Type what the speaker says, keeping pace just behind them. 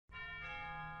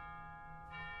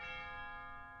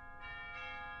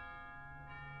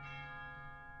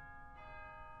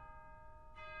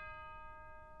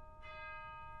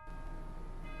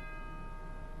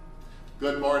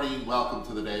Good morning, welcome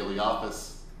to the Daily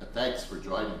Office, and thanks for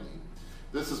joining me.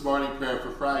 This is morning prayer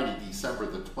for Friday, December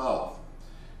the 12th.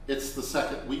 It's the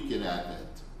second week in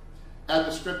Advent. And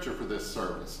the scripture for this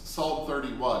service, Psalm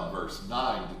 31, verse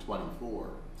 9 to 24,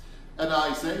 and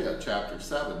Isaiah chapter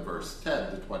 7, verse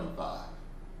 10 to 25.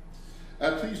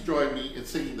 And please join me in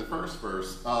singing the first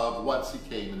verse of Once He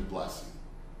Came in Blessing.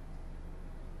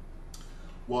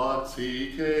 Once he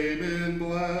came in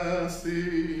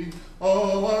blessing,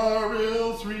 all our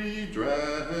ills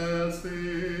redressing,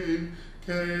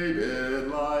 came in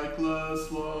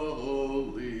likeless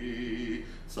lowly,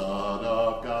 Son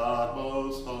of God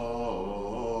most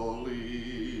holy,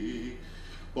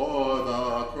 for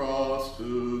the cross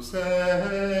to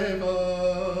save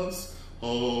us,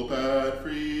 hope and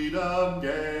freedom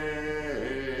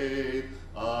gave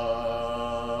us.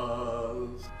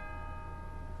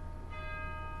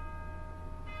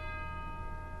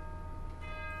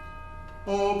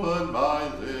 Open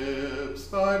my lips,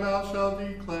 thy mouth shall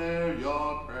declare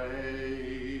your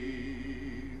praise.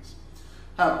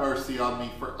 Have mercy on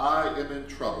me, for I am in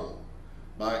trouble.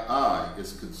 My eye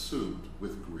is consumed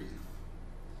with grief.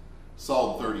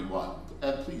 Psalm 31,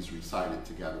 and please recite it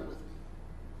together with me.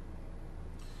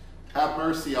 Have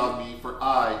mercy on me, for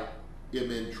I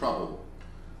am in trouble.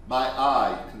 My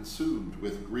eye consumed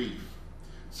with grief.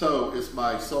 So is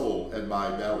my soul and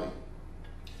my belly.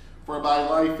 For my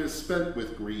life is spent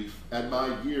with grief, and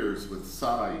my years with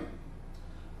sighing.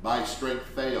 My strength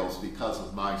fails because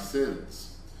of my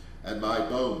sins, and my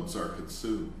bones are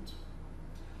consumed.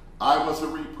 I was a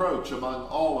reproach among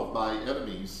all of my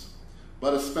enemies,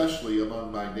 but especially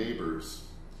among my neighbors,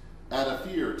 and a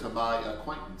fear to my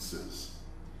acquaintances.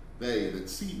 They that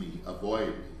see me avoid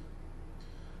me.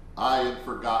 I am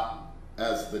forgotten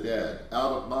as the dead,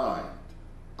 out of mind.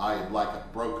 I am like a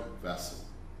broken vessel.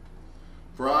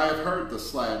 For I have heard the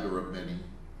slander of many.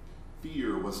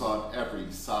 Fear was on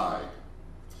every side.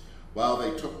 While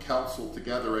they took counsel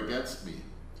together against me,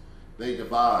 they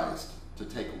devised to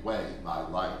take away my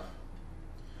life.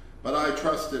 But I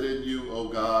trusted in you, O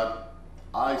God.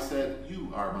 I said,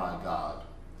 you are my God.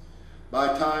 My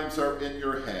times are in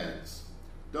your hands.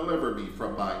 Deliver me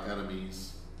from my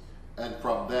enemies, and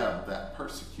from them that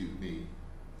persecute me.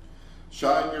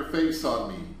 Shine your face on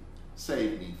me.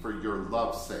 Save me for your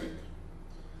love's sake.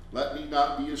 Let me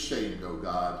not be ashamed, O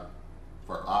God,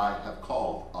 for I have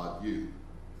called on you.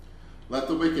 Let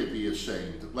the wicked be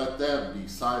ashamed. Let them be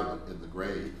silent in the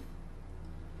grave.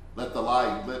 Let the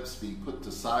lying lips be put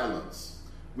to silence,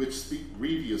 which speak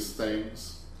grievous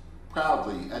things,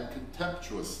 proudly and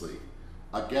contemptuously,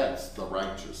 against the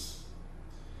righteous.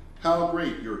 How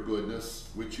great your goodness,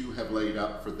 which you have laid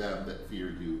up for them that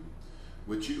fear you,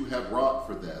 which you have wrought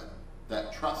for them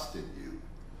that trust in you,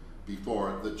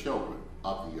 before the children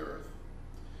of the earth.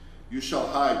 You shall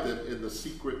hide them in the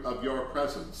secret of your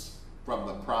presence from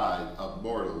the pride of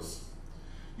mortals.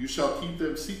 You shall keep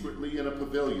them secretly in a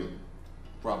pavilion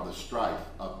from the strife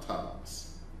of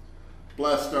tongues.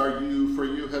 Blessed are you, for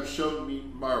you have shown me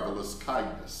marvelous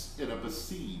kindness in a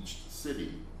besieged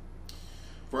city.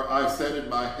 For I said in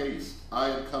my haste, I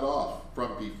am cut off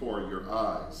from before your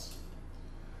eyes.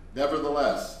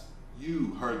 Nevertheless,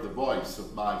 you heard the voice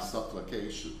of my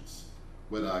supplications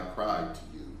when I cried to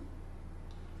you.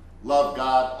 Love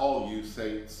God, all you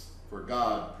saints, for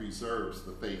God preserves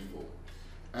the faithful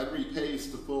and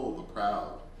repays to full the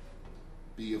proud.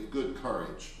 Be of good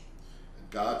courage, and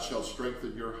God shall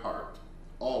strengthen your heart,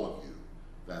 all of you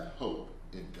that hope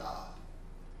in God.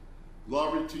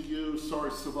 Glory to you,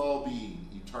 source of all being,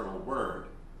 eternal Word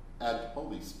and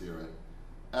Holy Spirit,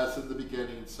 as in the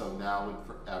beginning, so now and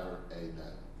forever.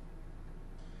 Amen.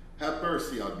 Have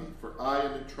mercy on me, for I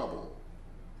am in trouble.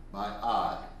 My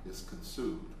eye is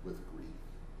consumed with grief.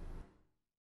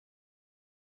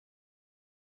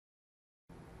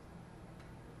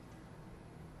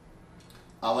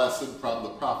 A lesson from the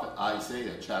prophet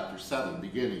Isaiah, chapter 7,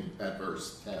 beginning at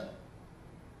verse 10.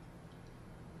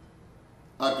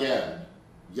 Again,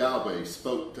 Yahweh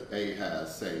spoke to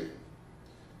Ahaz, saying,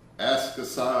 ask a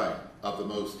sign of the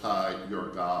Most High your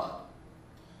God.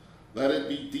 Let it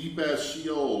be deep as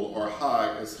Sheol or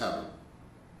high as heaven.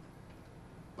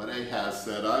 But Ahaz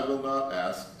said, I will not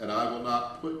ask, and I will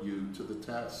not put you to the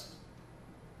test.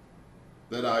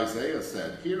 Then Isaiah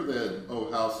said, hear then, O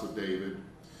house of David,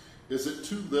 is it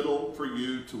too little for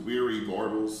you to weary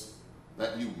mortals,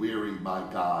 that you weary my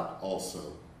God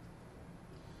also?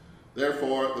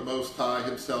 Therefore the Most High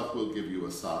himself will give you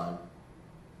a sign.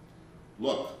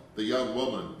 Look, the young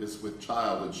woman is with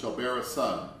child, and shall bear a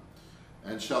son,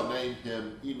 and shall name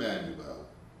him Emmanuel.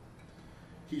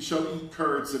 He shall eat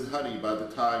curds and honey by the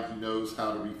time he knows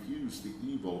how to refuse the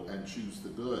evil and choose the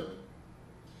good.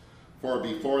 For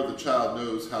before the child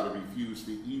knows how to refuse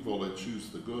the evil and choose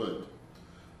the good,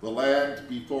 the land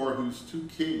before whose two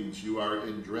kings you are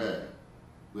in dread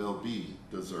will be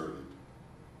deserted.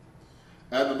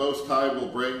 And the Most High will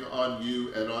bring on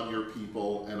you and on your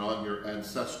people and on your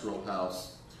ancestral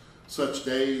house such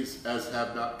days as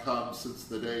have not come since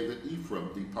the day that Ephraim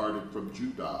departed from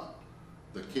Judah,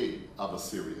 the king of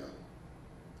Assyria.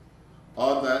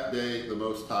 On that day the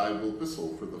Most High will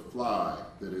whistle for the fly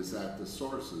that is at the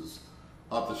sources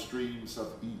of the streams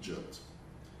of Egypt,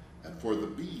 and for the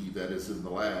bee that is in the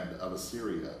land of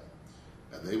Assyria.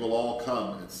 And they will all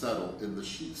come and settle in the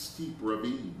steep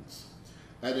ravines,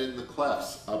 and in the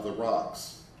clefts of the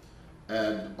rocks,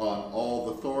 and on all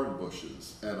the thorn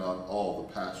bushes, and on all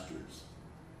the pastures.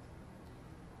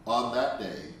 On that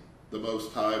day the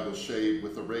Most High will shave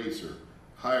with a razor,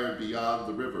 hired beyond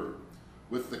the river,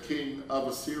 with the king of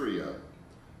Assyria,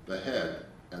 the head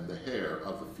and the hair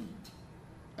of the feet,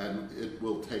 and it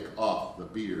will take off the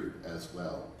beard as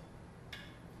well.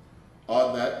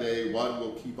 On that day one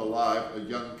will keep alive a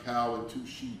young cow and 2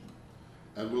 sheep,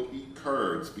 and will eat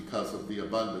curds because of the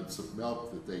abundance of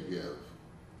milk that they give.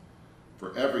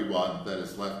 For everyone that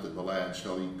is left in the land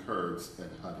shall eat curds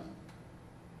and honey.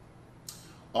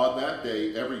 On that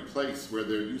day every place where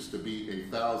there used to be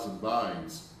 1,000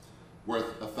 vines,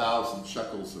 worth 1,000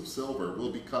 shekels of silver,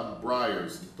 will become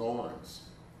briars and thorns.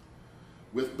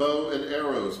 With bow and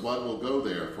arrows one will go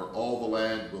there, for all the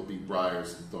land will be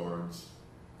briars and thorns.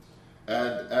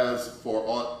 And as for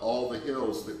all the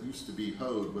hills that used to be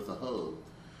hoed with a hoe,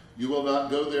 you will not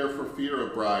go there for fear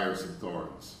of briars and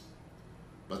thorns,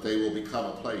 but they will become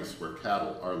a place where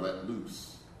cattle are let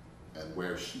loose and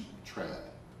where sheep tread.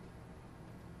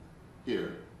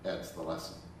 Here ends the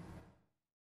lesson.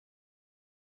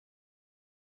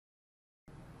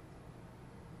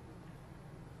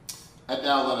 And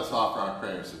now let us offer our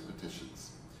prayers and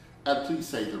petitions. And please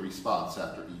say the response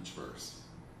after each verse.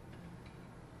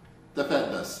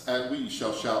 Defend us, and we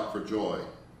shall shout for joy,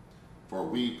 for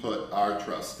we put our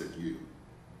trust in you.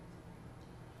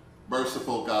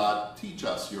 Merciful God, teach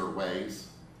us your ways.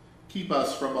 Keep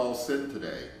us from all sin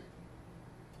today.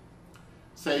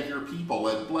 Save your people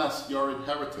and bless your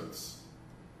inheritance.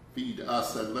 Feed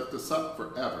us and lift us up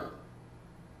forever.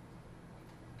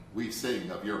 We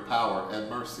sing of your power and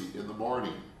mercy in the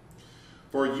morning,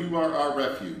 for you are our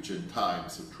refuge in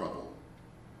times of trouble.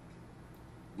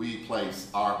 We place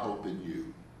our hope in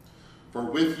you, for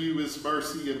with you is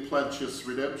mercy and plenteous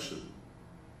redemption.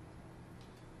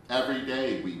 Every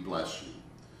day we bless you.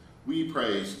 We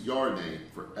praise your name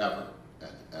forever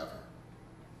and ever,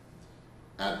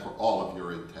 and for all of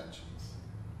your intentions.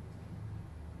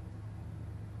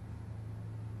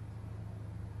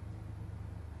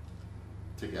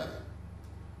 Together.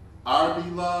 Our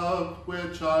beloved,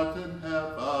 which art in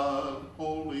heaven,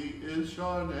 holy is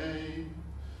your name.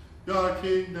 Your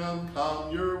kingdom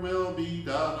come, your will be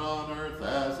done on earth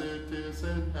as it is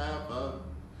in heaven.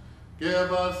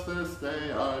 Give us this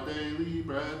day our daily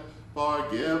bread.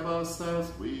 Forgive us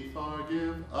as we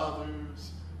forgive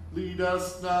others. Lead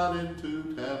us not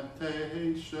into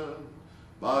temptation,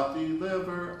 but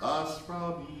deliver us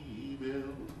from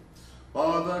evil.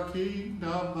 For the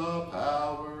kingdom, the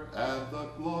power, and the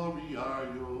glory are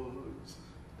yours,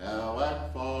 now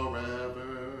and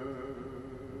forever.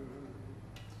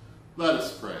 Let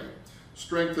us pray.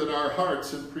 Strengthen our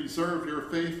hearts and preserve your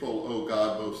faithful, O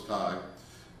God Most High,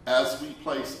 as we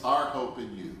place our hope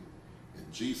in you. In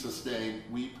Jesus' name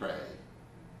we pray.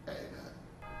 Amen.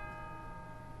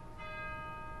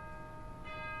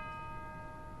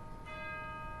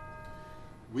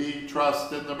 We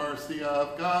trust in the mercy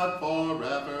of God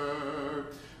forever.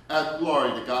 And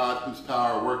glory to God, whose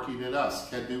power working in us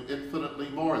can do infinitely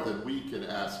more than we can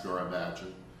ask or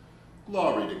imagine.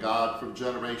 Glory to God from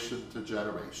generation to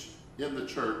generation, in the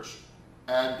church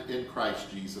and in Christ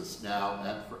Jesus, now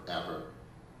and forever.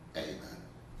 Amen.